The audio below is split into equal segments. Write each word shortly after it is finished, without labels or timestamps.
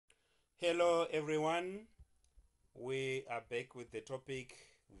Hello everyone, we are back with the topic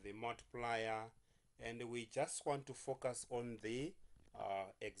the multiplier, and we just want to focus on the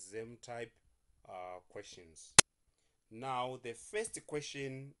exam type questions. Now the first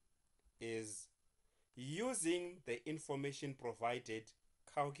question is, using the information provided,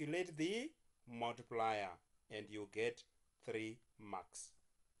 calculate the multiplier, and you get 3 marks.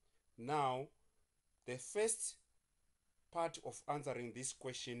 Now the first part of answering this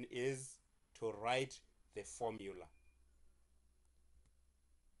question is to write the formula.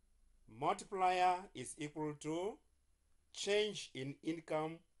 Multiplier is equal to change in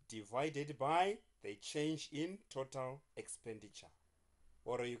income divided by the change in total expenditure,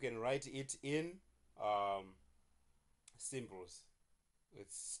 or you can write it in symbols.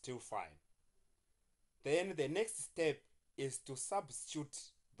 It's still fine. Then the next step is to substitute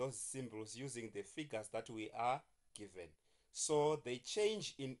those symbols using the figures that we are given. So the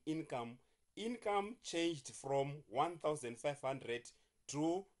change in income changed from 1,500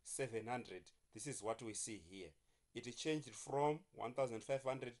 to 700. This is what we see here. It changed from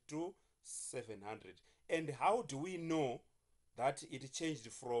 1,500 to 700. And how do we know that it changed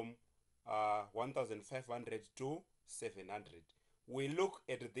from 1,500 to 700? We look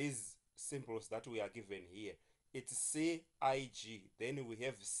at these symbols that we are given here. It's CIG, then we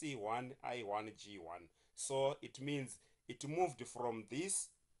have C1, I1, G1. So it means it moved from this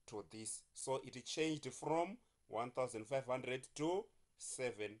to this. So it changed from 1,500 to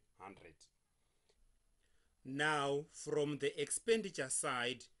 700. Now from the expenditure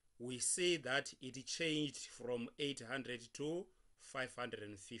side, we see that it changed from 800 to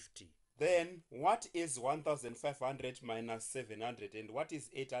 550. Then what is 1,500 minus 700, and what is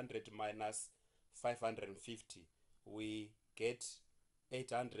 800 minus 550? We get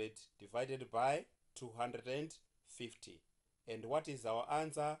 800 divided by 250. And what is our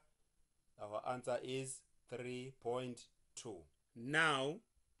answer? Our answer is 3.2. Now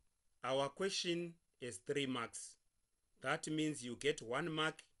our question is 3 marks. That means you get 1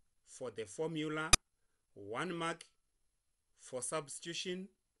 mark for the formula, 1 mark for substitution,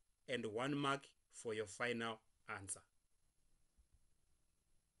 and 1 mark for your final answer.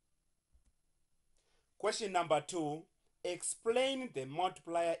 Question number 2, explain the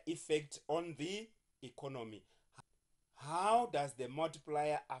multiplier effect on the economy. How does the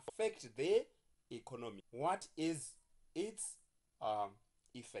multiplier affect the economy? What is its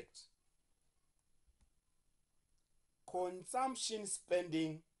effect? Consumption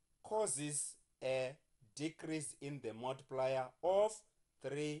spending causes a decrease in the multiplier of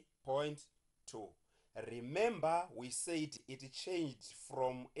 3.2. Remember, we said it changed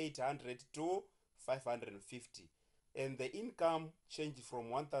from 800 to 550, and the income changed from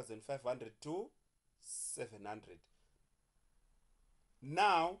 1,500 to 700.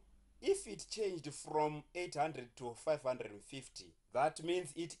 Now, if it changed from 800 to 550, that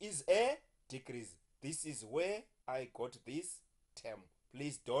means it is a decrease. This is where I got this term.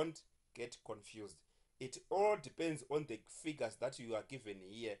 Please don't get confused. It all depends on the figures that you are given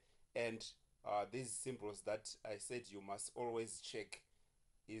here, and these symbols that I said you must always check.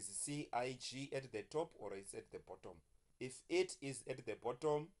 Is CIG at the top or is at the bottom? If it is at the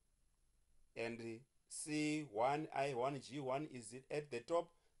bottom and C1, I1, G1 is at the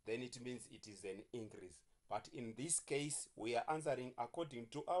top, then it means it is an increase. But in this case, we are answering according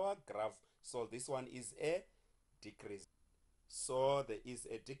to our graph. So this one is a decrease. So there is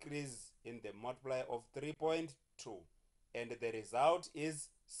a decrease in the multiplier of 3.2. And the result is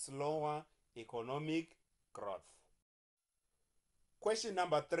slower economic growth. Question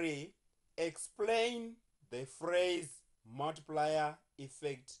number 3, explain the phrase multiplier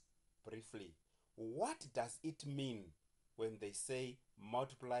effect briefly. What does it mean when they say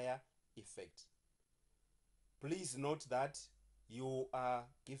multiplier effect? Please note that you are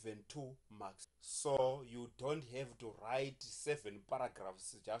given 2 marks. So you don't have to write 7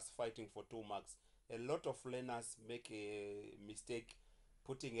 paragraphs just fighting for 2 marks. A lot of learners make a mistake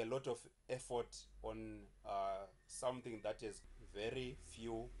putting a lot of effort on something that is very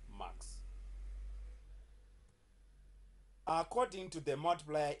few marks. According to the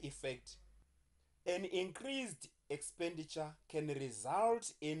multiplier effect, an increased expenditure can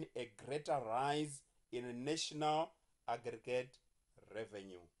result in a greater rise in national aggregate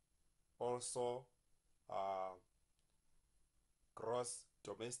revenue, also gross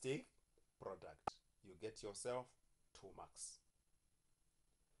domestic product. You get yourself 2 marks.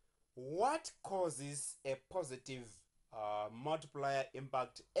 What causes a positive multiplier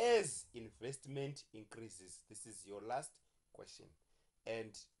impact as investment increases? This is your last question,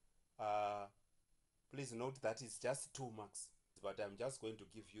 and please note that it's just 2 marks. but I'm just going to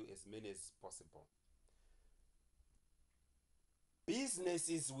give you as many as possible.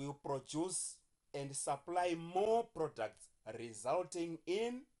 Businesses will produce and supply more products, resulting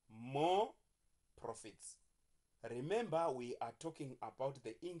in more profits. Remember, we are talking about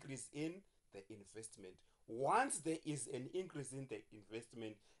the increase in the investment. Once there is an increase in the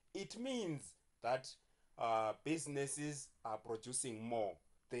investment, it means that businesses are producing more.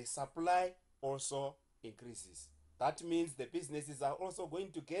 The supply also increases. That means the businesses are also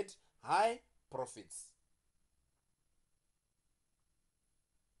going to get high profits.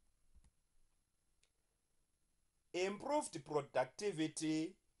 Improved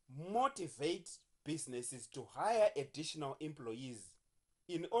productivity motivates businesses to hire additional employees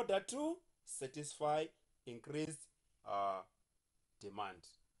in order to satisfy increased demand.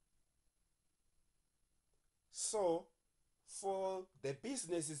 So, for the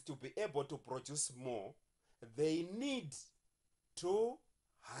businesses to be able to produce more, they need to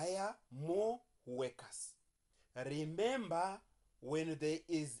hire more workers. Remember, when there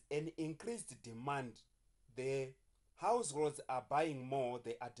is an increased demand, the households are buying more,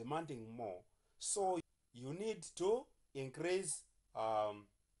 they are demanding more. So you need to increase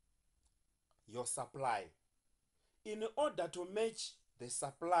your supply. In order to match the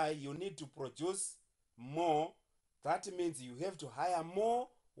supply, you need to produce more. That means you have to hire more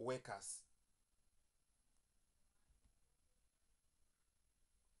workers.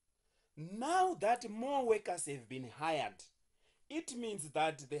 Now that more workers have been hired, it means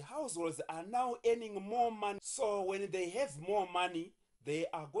that the households are now earning more money. So when they have more money, they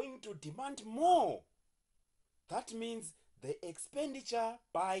are going to demand more. That means the expenditure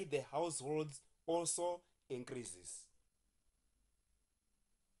by the households also increases.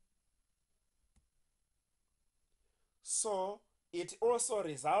 So it also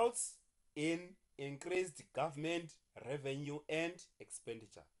results in increased government revenue and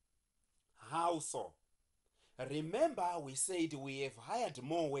expenditure. How so? Remember, we said we have hired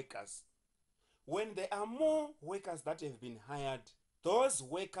more workers. When there are more workers that have been hired, those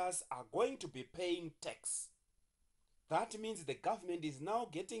workers are going to be paying tax. That means the government is now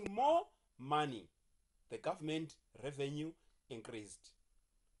getting more money. The government revenue increased.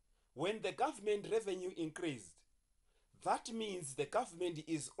 When the government revenue increased, that means the government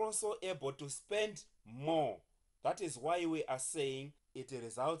is also able to spend more. That is why we are saying it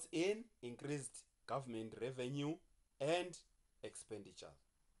results in increased government revenue and expenditure.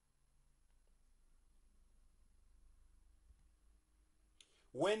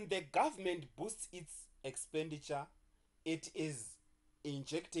 When the government boosts its expenditure, it is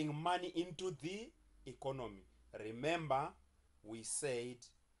injecting money into the economy. Remember, we said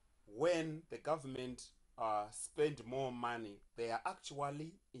when the government spend more money, they are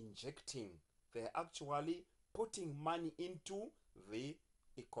actually injecting, they are actually putting money into the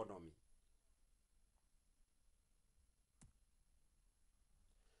economy.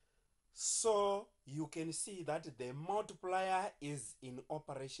 So you can see that the multiplier is in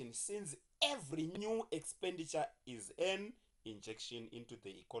operation, since every new expenditure is an injection into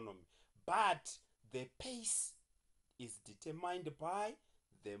the economy. But the pace is determined by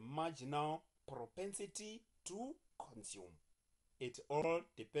the marginal propensity to consume. It all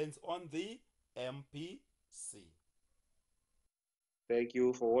depends on the MPC. Thank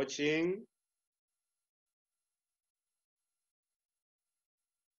you for watching.